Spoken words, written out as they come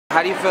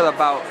How do you feel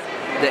about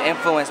the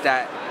influence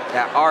that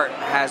art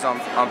has on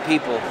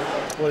people?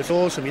 Well, it's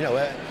awesome, you know.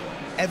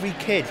 Every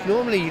kid,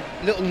 normally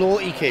little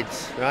naughty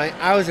kids, right?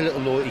 I was a little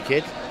naughty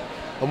kid,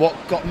 and what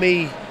got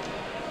me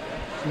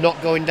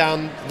not going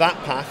down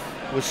that path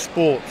was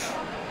sports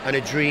and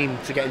a dream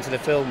to get into the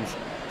films.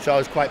 So I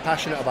was quite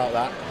passionate about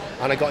that,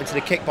 and I got into the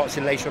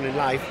kickboxing later on in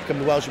life, become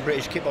the Welsh and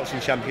British kickboxing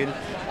champion,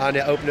 and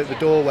it opened up the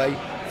doorway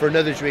for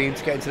another dream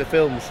to get into the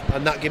films,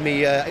 and that gave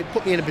me, it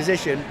put me in a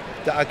position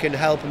that I can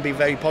help and be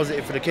very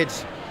positive for the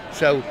kids.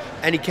 So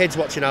any kids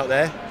watching out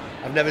there,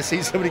 I've never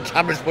seen so many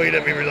cameras pointing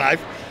at me in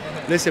life.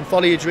 Listen,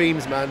 follow your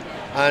dreams, man,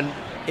 and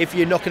if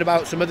you're knocking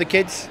about some other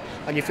kids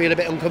and you feel a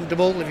bit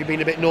uncomfortable, if you've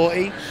been a bit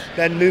naughty,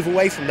 then move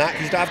away from that,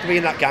 because you don't have to be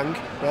in that gang,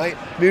 right?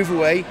 Move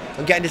away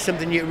and get into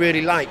something you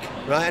really like,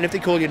 right? And if they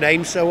call your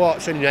name, so what?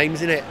 It's only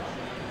names, innit?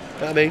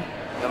 You know what I mean?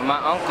 My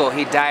uncle,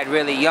 he died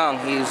really young.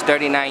 He was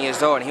 39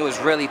 years old, and he was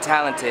really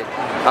talented.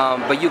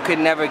 But you could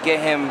never get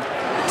him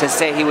to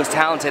say he was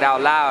talented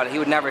out loud. He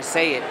would never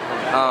say it.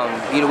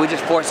 You know, we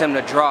just forced him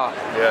to draw.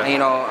 Yeah. You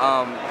know,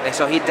 and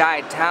so he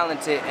died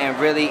talented and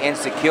really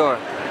insecure.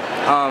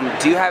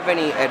 Do you have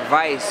any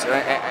advice or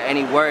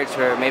any words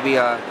for maybe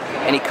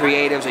any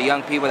creatives or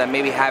young people that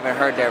maybe haven't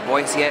heard their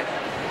voice yet?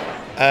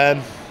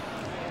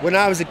 When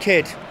I was a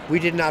kid, we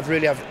didn't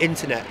really have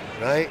internet,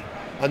 right?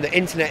 And the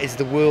internet is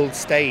the world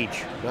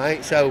stage,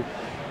 right? So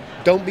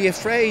don't be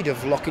afraid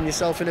of locking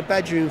yourself in a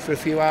bedroom for a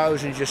few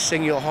hours and just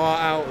sing your heart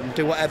out and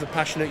do whatever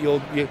passionate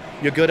you're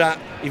good at.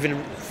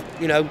 Even,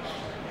 you know,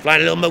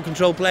 flying a little remote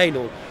control plane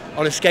or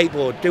on a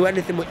skateboard. Do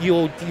anything what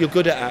you're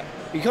good at.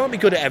 You can't be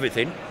good at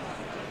everything.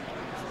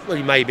 Well,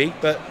 you may be,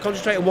 but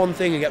concentrate on one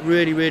thing and get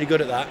really, really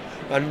good at that,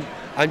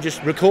 and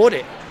just record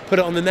it, put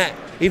it on the net,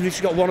 even if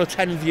you've got 1 or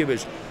 10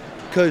 viewers,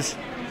 because,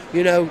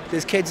 you know,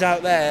 there's kids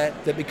out there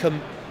that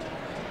become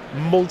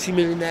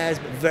multi-millionaires,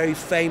 but very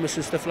famous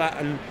and stuff like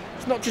that, and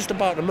it's not just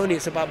about the money,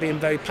 it's about being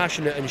very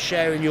passionate and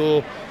sharing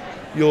your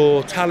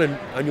talent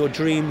and your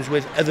dreams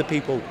with other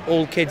people,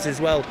 all kids as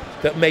well,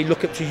 that may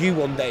look up to you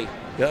one day, you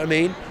know what I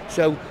mean?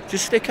 So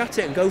just stick at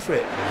it and go for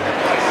it.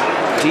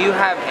 Do you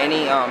have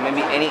any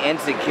maybe any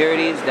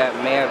insecurities that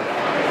may have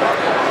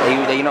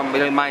that you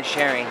don't mind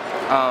sharing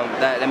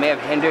that may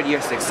have hindered your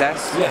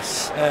success?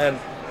 Yes.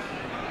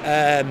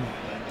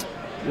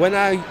 When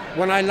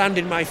I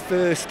landed my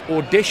first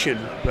audition,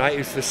 right, it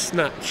was for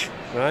Snatch,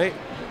 right,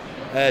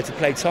 to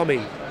play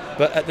Tommy.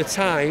 But at the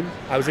time,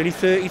 I was only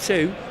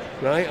 32,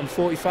 right. I'm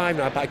 45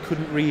 now, but I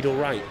couldn't read or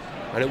write,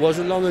 and it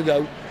wasn't long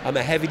ago. I'm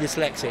a heavy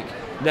dyslexic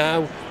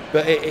now,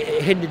 but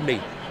it hindered me.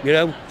 You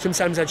know,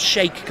 sometimes I'd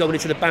shake going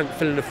into the bank,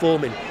 filling the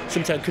form in.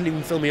 Sometimes I couldn't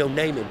even fill my own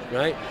name in,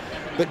 right?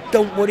 But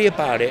don't worry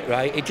about it,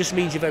 right? It just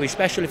means you're very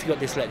special if you've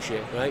got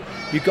dyslexia, right?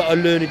 You've got to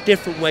learn a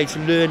different way to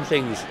learn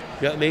things,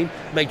 you know what I mean?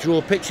 Make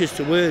draw pictures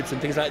to words and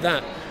things like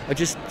that. And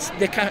just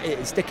stick at it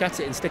and stick at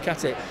it and stick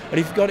at it. And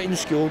if you've got it in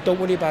school, don't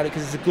worry about it,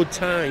 because it's a good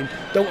time.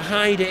 Don't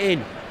hide it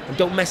in and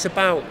don't mess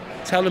about.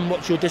 Tell them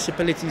what your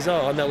disabilities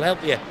are and they'll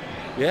help you,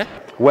 yeah?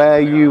 Where are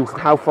you,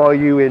 how far are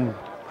you in?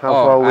 How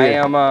far are we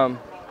in?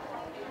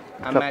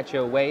 I'm at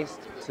your waist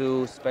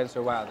to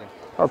Spencer Wilder.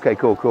 Okay,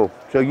 cool, cool.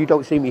 So you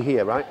don't see me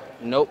here, right?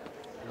 Nope,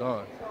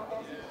 gone.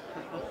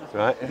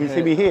 Right, you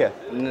see me here?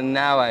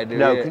 Now I do.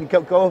 No, yeah. can you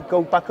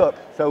go back up?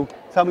 So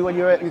tell me when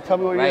you're at, tell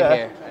me when you're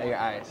there. Right here, at your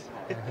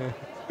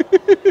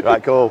eyes.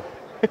 Right, cool.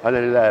 And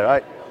then there,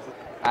 right?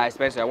 All right,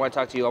 Spencer, I want to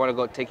talk to you. I want to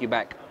go take you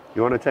back.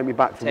 You want to take me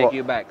back to take what? Take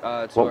you back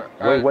to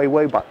what?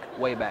 Way back.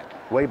 Way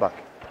back. Way back.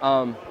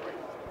 To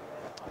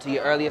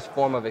your earliest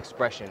form of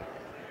expression.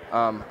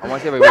 I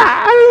want to say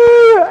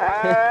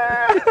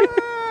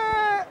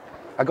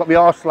I got my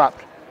arse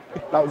slapped.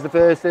 That was the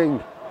first thing.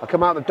 I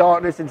come out of the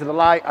darkness into the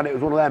light, and it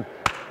was one of them.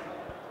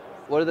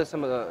 What are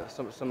some of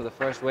the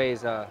first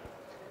ways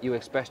you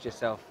expressed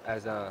yourself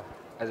as a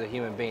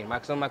human being?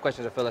 Some of my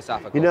questions are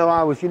philosophical. You know,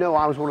 I was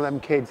one of them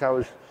kids.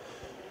 You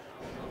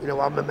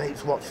know, my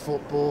mates watch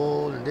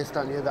football and this,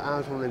 that, and the other. I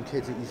was one of them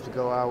kids that used to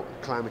go out,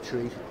 climb a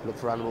tree, look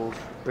for animals,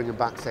 bring them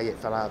back, say it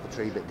fell out of the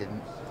tree, but it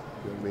didn't.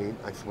 You know what I mean?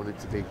 I just wanted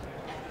to be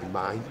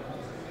mine.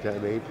 You know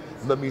what I mean?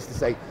 Mum used to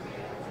say,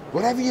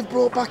 whatever you've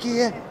brought back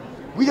here,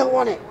 we don't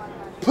want it.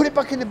 Put it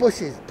back in the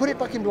bushes. Put it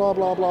back in blah,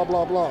 blah, blah,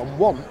 blah, blah. And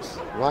once,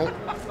 right,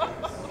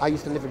 I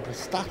used to live in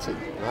Prestati,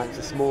 right? It's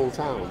a small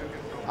town.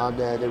 And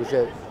there was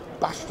a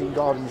Bastion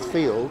Gardens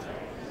field.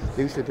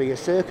 There used to be a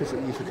circus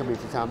that used to come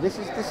into town. This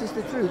is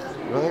the truth,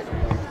 right?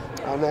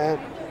 And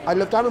I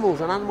loved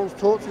animals, and animals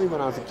talked to me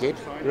when I was a kid.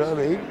 You know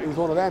what I mean? It was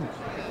one of them.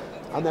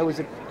 And there was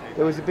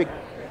a big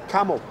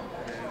camel,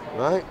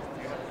 right?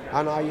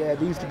 And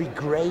they used to be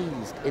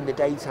grazed in the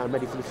daytime,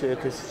 ready for the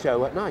circus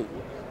show at night.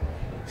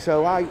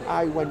 So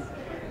I went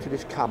to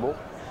this camel,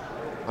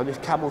 and this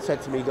camel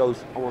said to me, he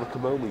goes, I want to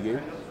come home with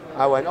you.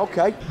 I went,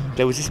 okay.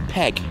 There was this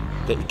peg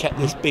that kept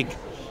this big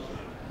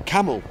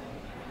camel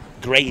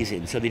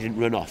grazing so they didn't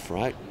run off,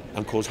 right,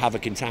 and cause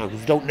havoc in town.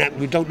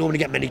 We don't normally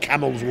get many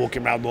camels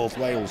walking around North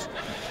Wales.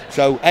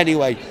 So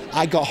anyway,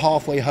 I got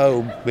halfway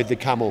home with the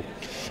camel,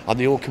 and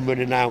they all come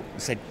running out and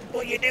said,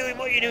 what are you doing?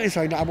 What are you doing?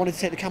 So I wanted to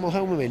take the camel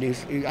home with me,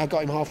 and I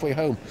got him halfway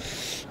home.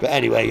 But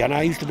anyway, and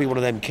I used to be one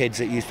of them kids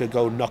that used to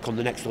go knock on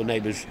the next door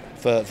neighbours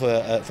for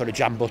a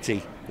jam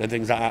butty and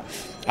things like that.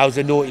 I was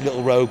a naughty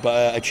little rogue,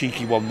 but a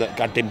cheeky one that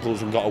got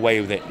dimples and got away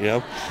with it, you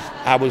know.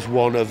 I was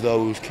one of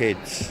those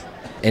kids.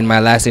 In my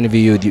last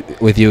interview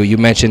with you, you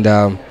mentioned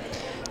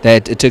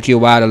that it took you a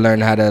while to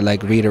learn how to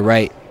like read or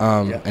write,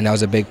 and that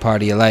was a big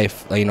part of your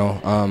life. Like,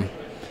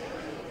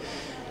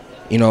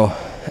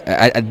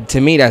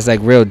 to me that's like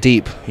real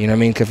deep. You know what I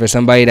mean? Because for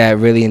somebody that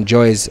really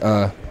enjoys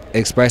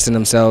expressing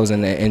themselves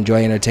and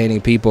enjoy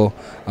entertaining people,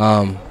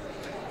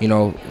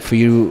 for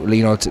you,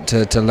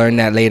 to learn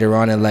that later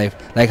on in life.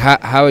 Like,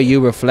 how are you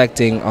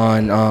reflecting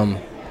on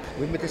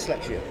With my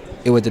dyslexia.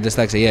 With the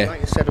dyslexia? Yeah.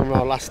 Like I said on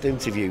our last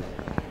interview,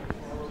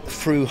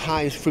 through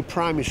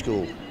primary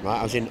school, right?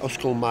 I was in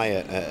Yscol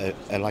Mair,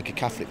 like a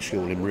Catholic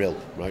school in Rhode,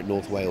 right,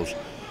 North Wales.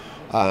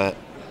 I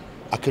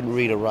couldn't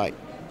read or write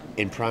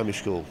in primary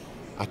school.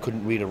 I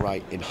couldn't read or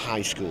write in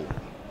high school,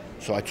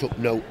 so I took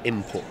no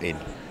input in.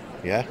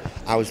 Yeah,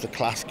 I was the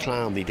class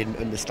clown. They didn't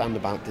understand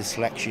about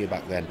dyslexia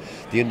back then.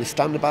 They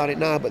understand about it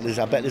now, but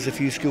I bet there's a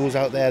few schools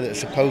out there that are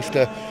supposed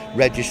to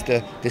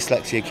register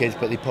dyslexia kids,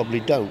 but they probably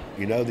don't.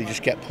 You know, they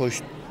just get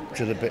pushed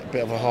to the bit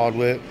of a hard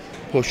work,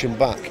 push them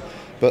back.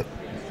 But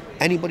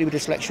anybody with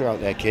dyslexia out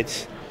there,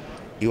 kids,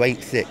 you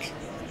ain't thick.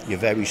 You're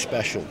very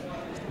special.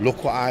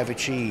 Look what I've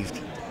achieved.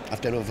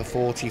 I've done over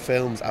 40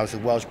 films. I was the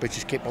Welsh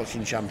British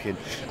kickboxing champion.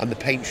 I'm the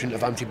patron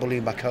of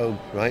anti-bullying back home,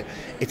 right?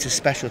 It's a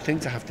special thing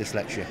to have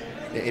dyslexia.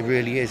 It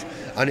really is.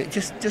 And it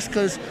just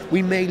because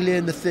we may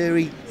learn the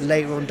theory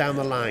later on down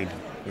the line,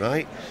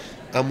 right?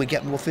 And we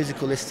get more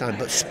physical this time.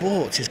 But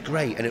sports is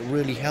great and it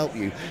really helped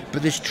you.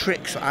 But there's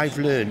tricks that I've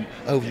learned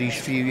over these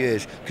few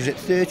years. Because at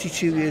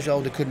 32 years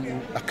old, I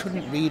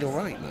couldn't read or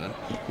write, man.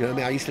 You know what I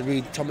mean? I used to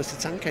read Thomas the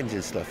Tank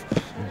Engine stuff.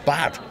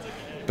 Bad.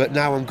 But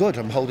now I'm good.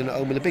 I'm holding it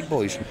home with the big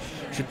boys.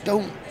 So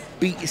don't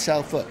beat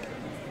yourself up,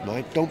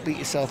 right? Don't beat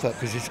yourself up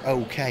because it's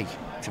okay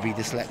to be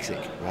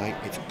dyslexic, right?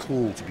 It's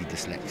cool to be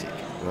dyslexic,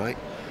 right?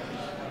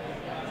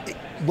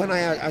 When I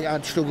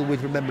had struggled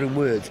with remembering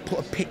words, put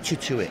a picture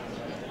to it,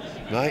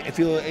 right? If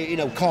you're,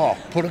 car,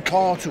 put a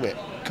car to it.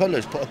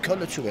 Colours, put a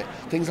colour to it.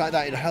 Things like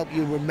that. It'll help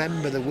you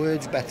remember the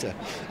words better.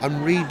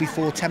 And read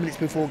 10 minutes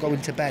before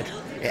going to bed.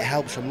 It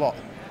helps a lot.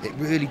 It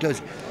really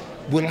does.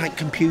 We're like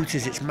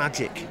computers, it's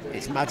magic.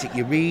 It's magic.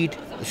 You read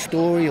a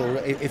story, or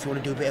if you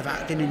want to do a bit of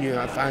acting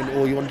and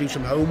or you want to do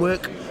some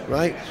homework,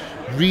 right?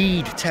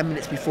 Read 10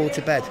 minutes before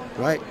to bed,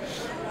 right?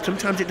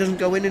 Sometimes it doesn't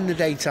go in the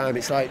daytime.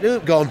 It's like, oh,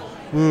 gone.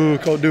 Oh, I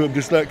can't do it, I'm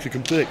dyslexic,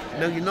 I'm thick.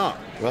 No, you're not,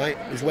 right?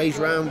 There's ways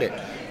around it.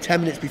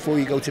 10 minutes before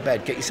you go to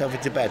bed, get yourself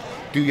into bed.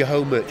 Do your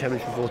homework 10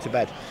 minutes before to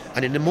bed.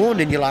 And in the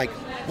morning, you're like,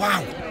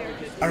 wow,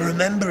 I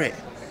remember it.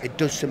 It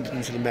does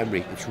something to the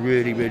memory. It's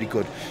really, really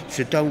good.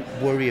 So don't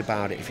worry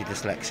about it if you're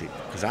dyslexic,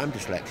 because I'm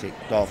dyslexic.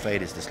 Darth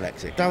Vader's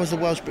dyslexic. I was the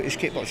Welsh British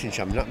kickboxing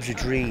champion. That was a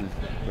dream,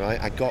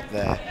 right? I got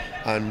there,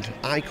 and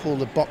I call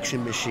the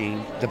boxing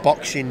machine, the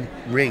boxing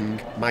ring,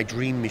 my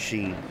dream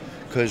machine,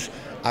 because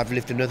I've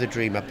lived another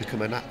dream. I've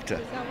become an actor.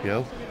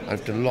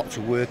 I've done lots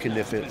of work in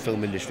the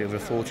film industry, over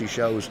 40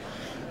 shows,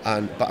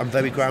 but I'm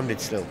very grounded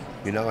still.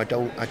 I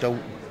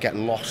don't get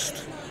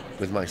lost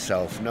with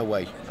myself. No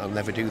way. I'll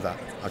never do that.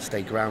 I'll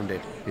stay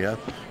grounded.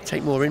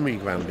 Take more in when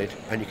you're grounded,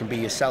 and you can be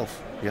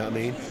yourself. You know what I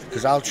mean?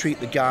 Because I'll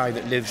treat the guy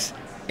that lives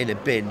in a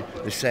bin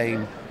the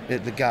same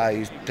that the guy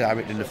who's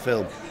directing the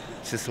film.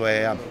 It's just the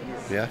way I am.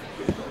 Yeah.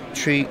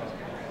 Treat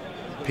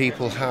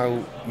people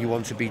how you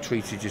want to be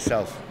treated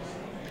yourself.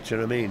 Do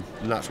you know what I mean?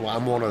 And that's why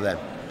I'm one of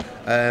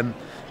them.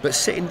 But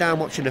sitting down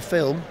watching a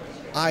film,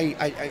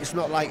 it's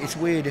not like, it's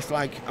weird if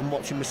like I'm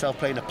watching myself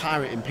playing a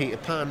pirate in Peter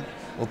Pan,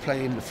 or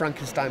playing the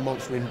Frankenstein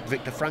monster in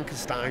Victor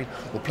Frankenstein,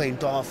 or playing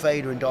Darth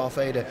Vader in Darth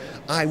Vader.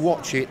 I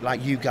watch it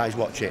like you guys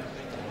watch it.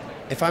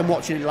 If I'm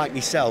watching it like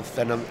myself,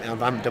 then I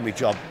haven't done my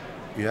job,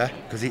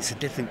 because it's a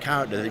different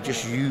character. They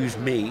just use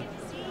me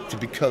to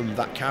become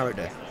that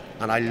character,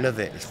 and I love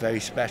it. It's very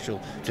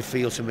special to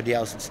feel somebody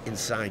else that's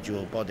inside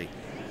your body.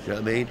 You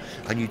know what I mean?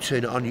 And you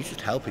turn it on, you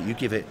just help it. You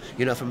give it,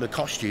 from the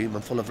costume,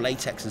 I'm full of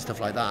latex and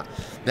stuff like that,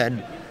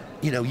 then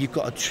you've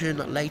got to turn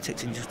that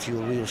latex into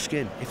your real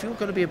skin. If you're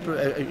going to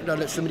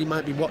be somebody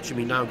might be watching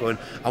me now going,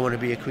 I want to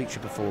be a creature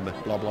performer,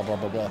 blah, blah, blah,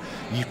 blah, blah.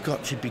 You've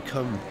got to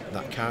become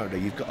that character.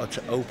 You've got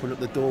to open up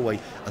the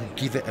doorway and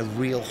give it a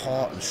real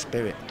heart and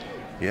spirit.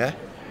 Yeah?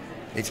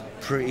 It's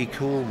pretty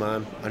cool,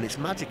 man. And it's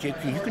magic. You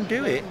can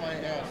do it.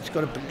 You've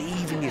got to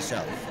believe in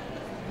yourself.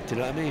 Do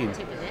you know what I mean?